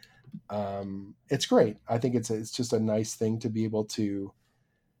 and it's great. I think it's just a nice thing to be able to,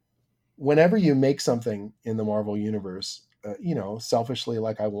 whenever you make something in the Marvel universe, selfishly,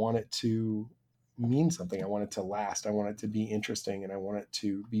 like I want it to mean something. I want it to last. I want it to be interesting, and I want it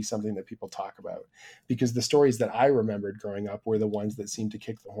to be something that people talk about, because the stories that I remembered growing up were the ones that seemed to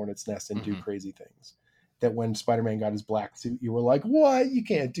kick the hornet's nest and do crazy things. That when Spider-Man got his black suit, you were like, what? You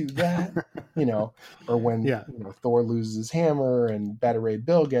can't do that. Or when Thor loses his hammer and Beta Ray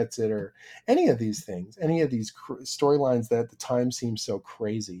Bill gets it, or any of these things, any of these storylines that at the time seemed so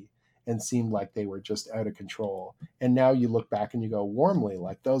crazy and seemed like they were just out of control. And now you look back and you go warmly,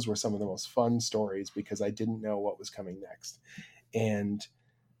 like those were some of the most fun stories because I didn't know what was coming next. And,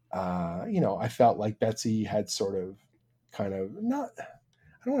 I felt like Betsy had sort of kind of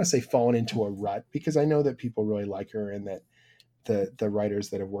I don't want to say fallen into a rut, because I know that people really like her and that the writers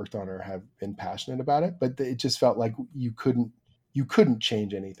that have worked on her have been passionate about it, but it just felt like you couldn't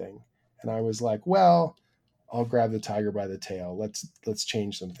change anything. And I was like, well, I'll grab the tiger by the tail. Let's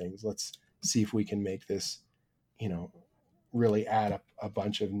change some things. Let's see if we can make this, really add up a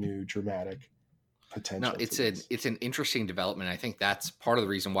bunch of new dramatic potential. No, it's an interesting development. I think that's part of the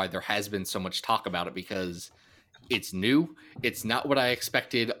reason why there has been so much talk about it, because it's new. It's not what I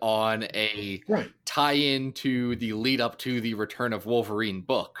expected on a tie-in to the lead up to the Return of Wolverine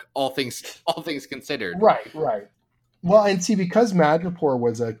book. All things considered. Right. Well, and see, because Madripoor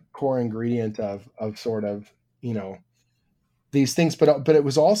was a core ingredient of sort of, these things, but it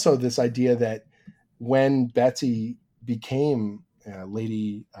was also this idea that when Betsy became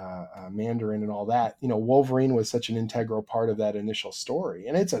Lady Mandarin and all that, Wolverine was such an integral part of that initial story.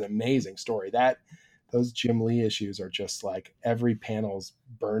 And it's an amazing story. Those Jim Lee issues are just like, every panel's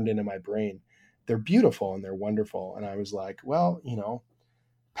burned into my brain. They're beautiful and they're wonderful. And I was like, well,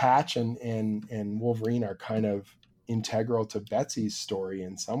 Patch and Wolverine are kind of integral to Betsy's story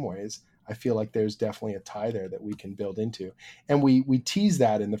in some ways. I feel like there's definitely a tie there that we can build into. And we tease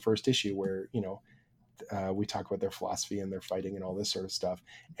that in the first issue where, we talk about their philosophy and their fighting and all this sort of stuff.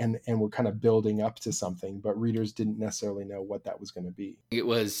 And we're kind of building up to something, but readers didn't necessarily know what that was going to be. It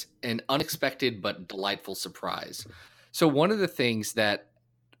was an unexpected but delightful surprise. So one of the things that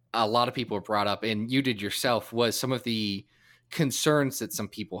a lot of people brought up, and you did yourself, was some of the concerns that some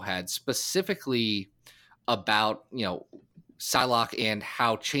people had, specifically about, Psylocke and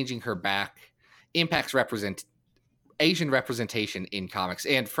how changing her back impacts Asian representation in comics.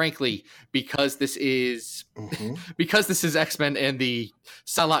 And frankly, because this is X-Men and the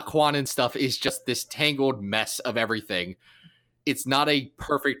Psylocke Kwannon stuff is just this tangled mess of everything, it's not a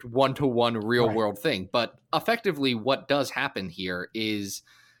perfect one-to-one real-world thing. But effectively, what does happen here is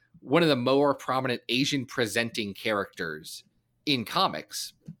one of the more prominent Asian-presenting characters in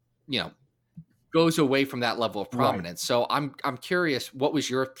comics, goes away from that level of prominence. So I'm curious, what was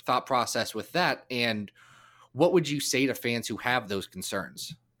your thought process with that, and what would you say to fans who have those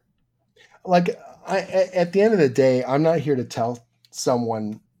concerns? Like, at the end of the day, I'm not here to tell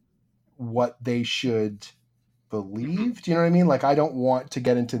someone what they should believe. Do you know what I mean? Like, I don't want to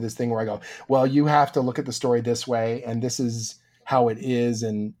get into this thing where I go, well, you have to look at the story this way, and this is how it is,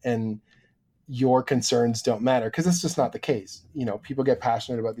 and your concerns don't matter, because it's just not the case. People get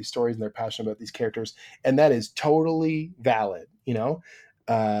passionate about these stories and they're passionate about these characters, and that is totally valid.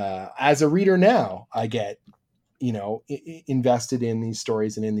 As a reader now, I get invested in these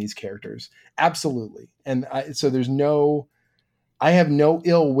stories and in these characters. Absolutely. And so I have no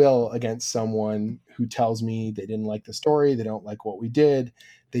ill will against someone who tells me they didn't like the story, they don't like what we did,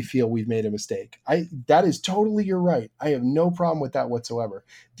 they feel we've made a mistake. That is totally, you're right. I have no problem with that whatsoever.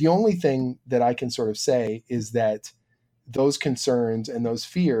 The only thing that I can sort of say is that those concerns and those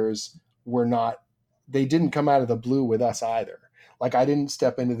fears they didn't come out of the blue with us either. Like, I didn't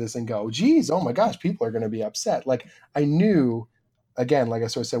step into this and go, geez, oh my gosh, people are going to be upset. Like, I knew, again, like I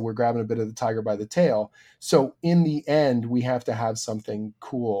sort of said, we're grabbing a bit of the tiger by the tail. So in the end, we have to have something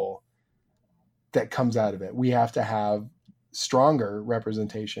cool that comes out of it. We have to have stronger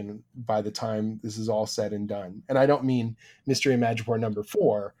representation by the time this is all said and done. And I don't mean Mystery and Madripoor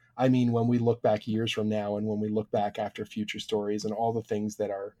 #4. I mean, when we look back years from now, and when we look back after future stories and all the things that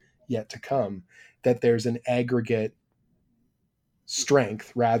are yet to come, that there's an aggregate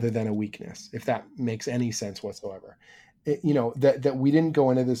strength rather than a weakness, if that makes any sense whatsoever. That we didn't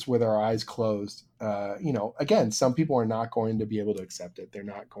go into this with our eyes closed. Again, some people are not going to be able to accept it. They're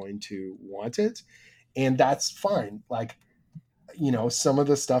not going to want it. And that's fine. Like, some of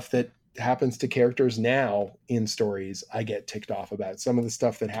the stuff that happens to characters now in stories, I get ticked off about. Some of the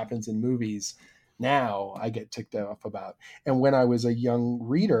stuff that happens in movies now, I get ticked off about. And when I was a young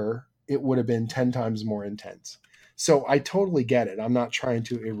reader, it would have been 10 times more intense. So I totally get it. I'm not trying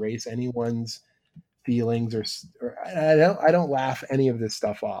to erase anyone's feelings or I don't laugh any of this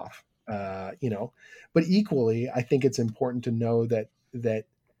stuff off, but equally, I think it's important to know that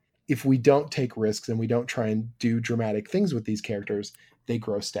if we don't take risks and we don't try and do dramatic things with these characters, they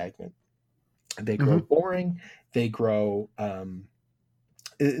grow stagnant. They grow boring. They grow,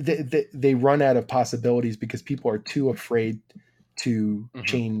 they run out of possibilities because people are too afraid to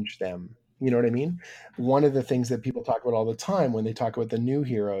change them. You know what I mean? One of the things that people talk about all the time when they talk about the new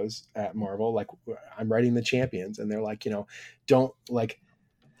heroes at Marvel, like I'm writing the Champions, and they're like, don't like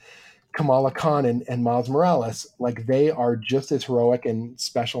Kamala Khan and Miles Morales, like they are just as heroic and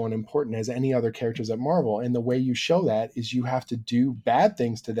special and important as any other characters at Marvel. And the way you show that is you have to do bad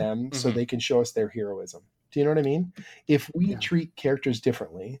things to them so they can show us their heroism. Do you know what I mean? If we treat characters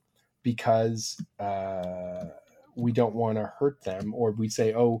differently because we don't want to hurt them, or we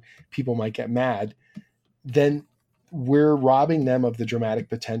say, oh, people might get mad, then we're robbing them of the dramatic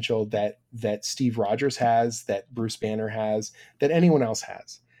potential that Steve Rogers has, that Bruce Banner has, that anyone else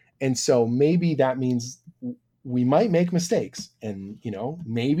has. And so maybe that means we might make mistakes. And,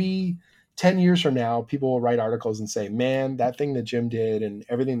 maybe 10 years from now, people will write articles and say, man, that thing that Jim did and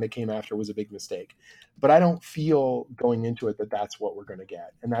everything that came after was a big mistake. But I don't feel going into it that that's what we're going to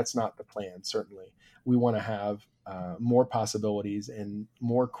get. And that's not the plan, certainly. We want to have more possibilities and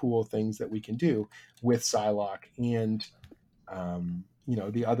more cool things that we can do with Psylocke and,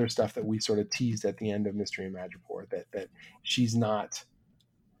 the other stuff that we sort of teased at the end of Mystery and Madripoor, that she's not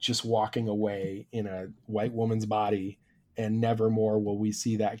just walking away in a white woman's body and never more will we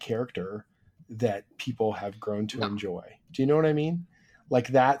see that character that people have grown to enjoy. Do you know what I mean? Like,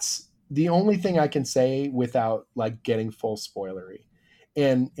 that's the only thing I can say without like getting full spoilery.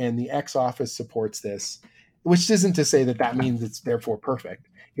 And the X Office supports this, which isn't to say that means it's therefore perfect.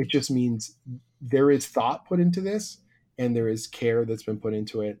 It just means there is thought put into this, and there is care that's been put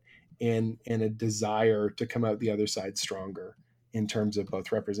into it, and a desire to come out the other side stronger in terms of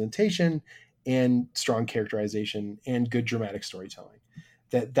both representation and strong characterization and good dramatic storytelling.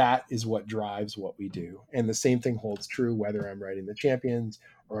 That is what drives what we do. And the same thing holds true whether I'm writing the Champions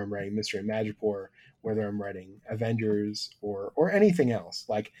or I'm writing Mystery and Madripoor, whether I'm writing Avengers or anything else.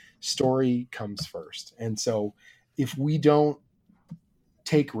 Like, story comes first. And so if we don't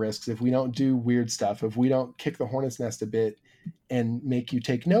take risks, if we don't do weird stuff, if we don't kick the hornet's nest a bit and make you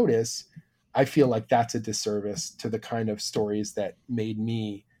take notice, I feel like that's a disservice to the kind of stories that made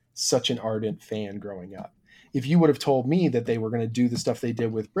me such an ardent fan growing up. If you would have told me that they were going to do the stuff they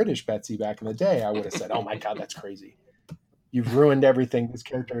did with British Betsy back in the day, I would have said, oh my God, that's crazy. You've ruined everything. This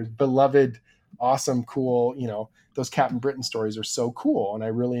character is beloved, awesome, cool. Those Captain Britain stories are so cool, and I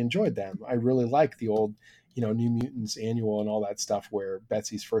really enjoyed them. I really like the old, New Mutants annual and all that stuff where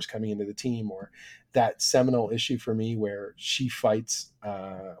Betsy's first coming into the team, or that seminal issue for me where she fights,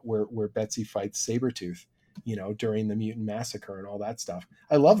 where Betsy fights Sabretooth, during the Mutant Massacre and all that stuff.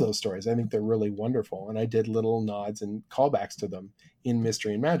 I love those stories. I think they're really wonderful. And I did little nods and callbacks to them in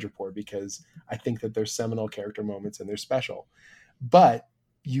Mystery and Madripoor because I think that they're seminal character moments and they're special. But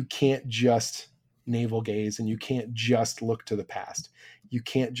you can't just navel gaze, and you can't just look to the past. You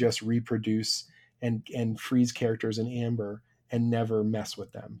can't just reproduce and freeze characters in amber and never mess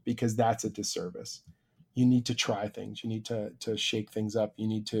with them, because that's a disservice. You need to try things. You need to shake things up. You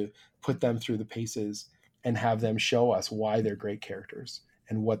need to put them through the paces and have them show us why they're great characters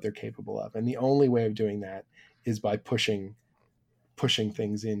and what they're capable of. And the only way of doing that is by pushing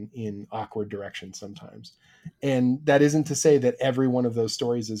things in awkward directions sometimes. And that isn't to say that every one of those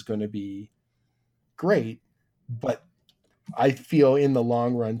stories is going to be great, but I feel in the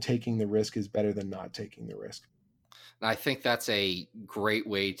long run, taking the risk is better than not taking the risk. And I think that's a great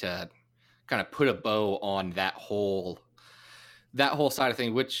way to kind of put a bow on that whole side of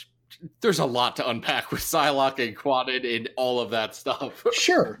thing, which there's a lot to unpack with Psylocke and Quantum and all of that stuff.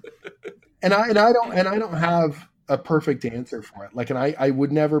 Sure. And I don't have a perfect answer for it. Like, and I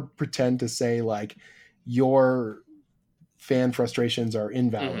would never pretend to say like your fan frustrations are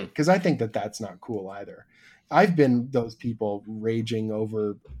invalid, Mhm. because I think that that's not cool either. I've been those people raging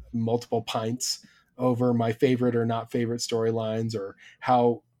over multiple pints over my favorite or not favorite storylines, or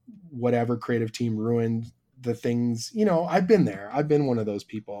how whatever creative team ruined the things. I've been there. I've been one of those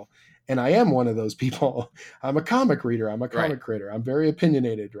people, and I am one of those people. I'm a comic reader. I'm a comic Right. creator. I'm very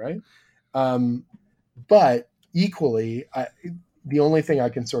opinionated, right? But equally, the only thing I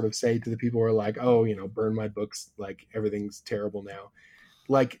can sort of say to the people who are like, oh, burn my books, like everything's terrible now.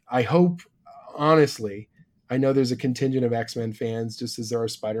 Like, I hope, honestly, I know there's a contingent of X-Men fans, just as there are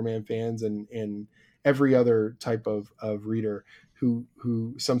Spider-Man fans and every other type of reader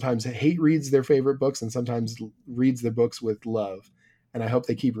who sometimes reads their favorite books and sometimes reads the books with love. And I hope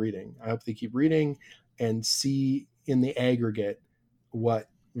they keep reading. I hope they keep reading and see in the aggregate what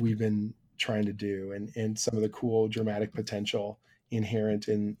we've been trying to do, and some of the cool dramatic potential inherent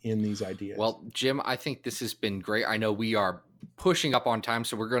in these ideas. Well, Jim, I think this has been great. I know we are pushing up on time,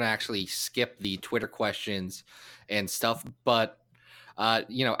 so we're going to actually skip the Twitter questions and stuff. But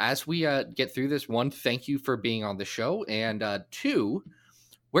as we get through this, one, thank you for being on the show, and two,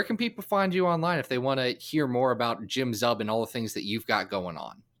 where can people find you online if they want to hear more about Jim Zub and all the things that you've got going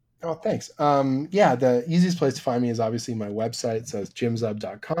on? Oh, thanks. Yeah, the easiest place to find me is obviously my website. So it's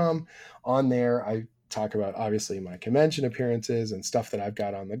jimzub.com. On there, I talk about obviously my convention appearances and stuff that I've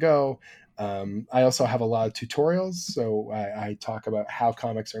got on the go. I also have a lot of tutorials. So I talk about how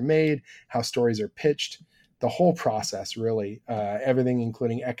comics are made, how stories are pitched, the whole process, really, everything,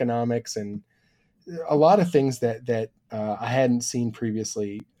 including economics and a lot of things that I hadn't seen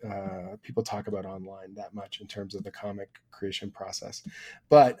previously. People talk about online that much in terms of the comic creation process.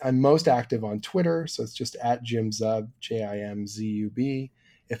 But I'm most active on Twitter, so it's just at Jim Zub, JIMZUB.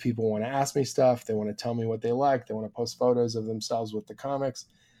 If people want to ask me stuff, they want to tell me what they like, they want to post photos of themselves with the comics,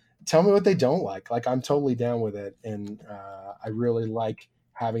 tell me what they don't like. Like, I'm totally down with it, and I really like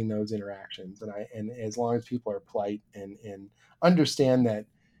having those interactions. And as long as people are polite and understand that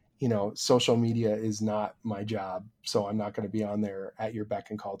social media is not my job, so I'm not going to be on there at your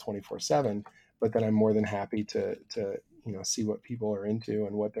beck and call 24/7. But then I'm more than happy to see what people are into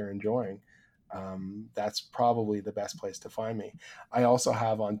and what they're enjoying. That's probably the best place to find me. I also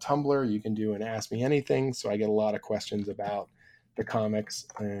have on Tumblr, you can do an Ask Me Anything, so I get a lot of questions about the comics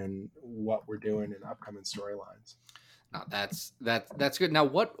and what we're doing in upcoming storylines. No, that's good. Now,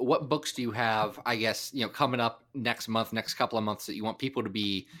 what books do you have, I guess, coming up next month, next couple of months, that you want people to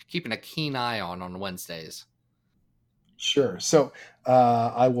be keeping a keen eye on Wednesdays? Sure. So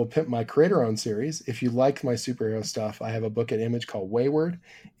I will pimp my creator-owned series. If you like my superhero stuff, I have a book at Image called Wayward.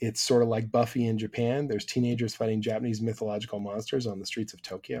 It's sort of like Buffy in Japan. There's teenagers fighting Japanese mythological monsters on the streets of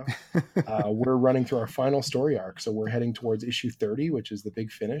Tokyo. We're running through our final story arc, so we're heading towards issue 30, which is the big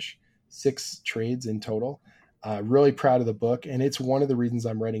finish. 6 trades in total. Really proud of the book, and it's one of the reasons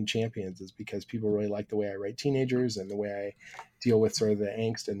I'm writing Champions, is because people really like the way I write teenagers and the way I deal with sort of the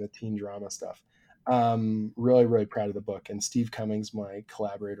angst and the teen drama stuff. Really, really proud of the book. And Steve Cummings, my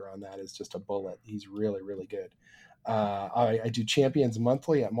collaborator on that, is just a bullet. He's really, really good. I do Champions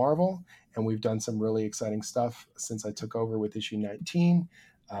monthly at Marvel, and we've done some really exciting stuff since I took over with issue 19.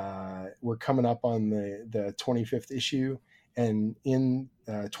 We're coming up on the 25th issue, and in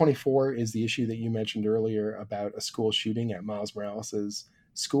 24 is the issue that you mentioned earlier about a school shooting at Miles Morales'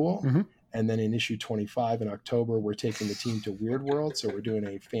 school. Mm-hmm. And then in issue 25 in October, we're taking the team to Weird World. So we're doing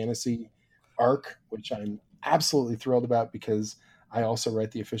a fantasy arc, which I'm absolutely thrilled about, because I also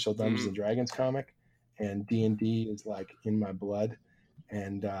write the official Dungeons and Dragons comic, and D&D is like in my blood.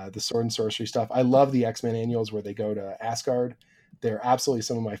 And the sword and sorcery stuff. I love the X-Men annuals where they go to Asgard. They're absolutely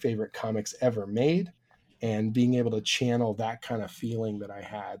some of my favorite comics ever made. And being able to channel that kind of feeling that I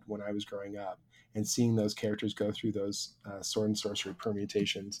had when I was growing up, and seeing those characters go through those sword and sorcery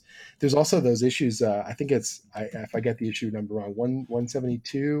permutations. There's also those issues. I think it's, if I get the issue number wrong,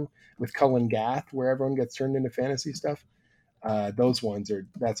 172 with Cullen Gath, where everyone gets turned into fantasy stuff. Those ones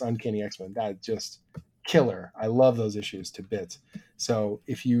that's Uncanny X-Men. That just killer. I love those issues to bits. So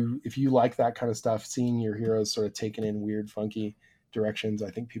if you like that kind of stuff, seeing your heroes sort of taken in weird, funky directions, I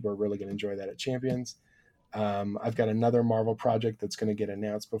think people are really going to enjoy that at Champions. I've got another Marvel project that's going to get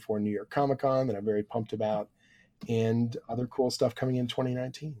announced before New York Comic Con that I'm very pumped about, and other cool stuff coming in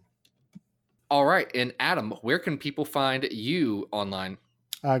 2019. All right. And Adam, where can people find you online?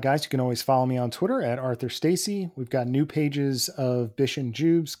 Guys, you can always follow me on Twitter at Arthur Stacy. We've got new pages of Bish and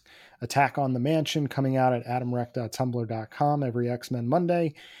Jubes, Attack on the Mansion, coming out at adamrec.tumblr.com every X-Men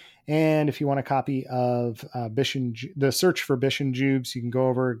Monday. And if you want a copy of the Search for Bish and Jubes, you can go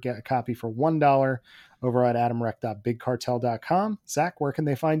over, get a copy for $1 over at adamrec.bigcartel.com. Zach, where can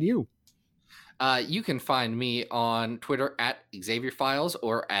they find you? You can find me on Twitter at Xavier Files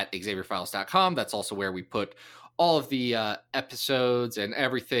or at XavierFiles.com. That's also where we put all of the episodes and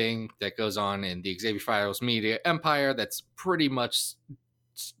everything that goes on in the Xavier Files media empire that's pretty much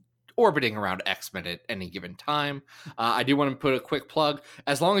orbiting around X-Men at any given time. I do want to put a quick plug.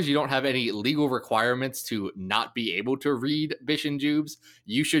 As long as you don't have any legal requirements to not be able to read Bish and Jubes,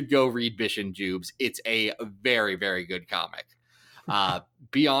 you should go read Bish and Jubes. It's a very, very good comic.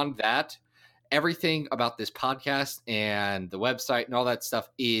 Beyond that, everything about this podcast and the website and all that stuff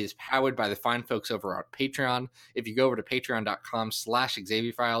is powered by the fine folks over on Patreon. If you go over to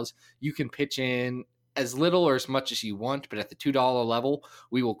patreon.com/XavierFiles, you can pitch in as little or as much as you want, but at the $2 level,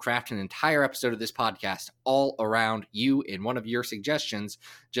 we will craft an entire episode of this podcast all around you in one of your suggestions,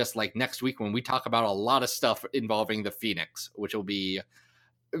 just like next week when we talk about a lot of stuff involving the Phoenix, which will be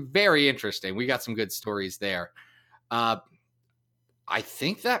very interesting. We got some good stories there. I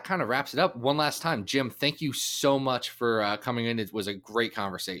think that kind of wraps it up. One last time, Jim, thank you so much for coming in. It was a great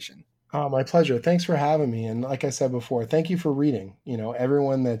conversation. Oh, my pleasure. Thanks for having me. And like I said before, thank you for reading.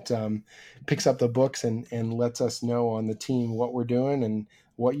 Everyone that picks up the books and lets us know on the team what we're doing and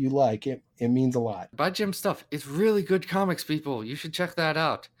what you like. It means a lot. Buy Jim's stuff. It's really good comics, people. You should check that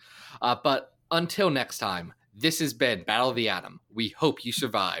out. But until next time, this has been Battle of the Atom. We hope you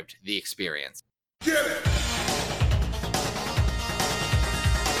survived the experience. Get it!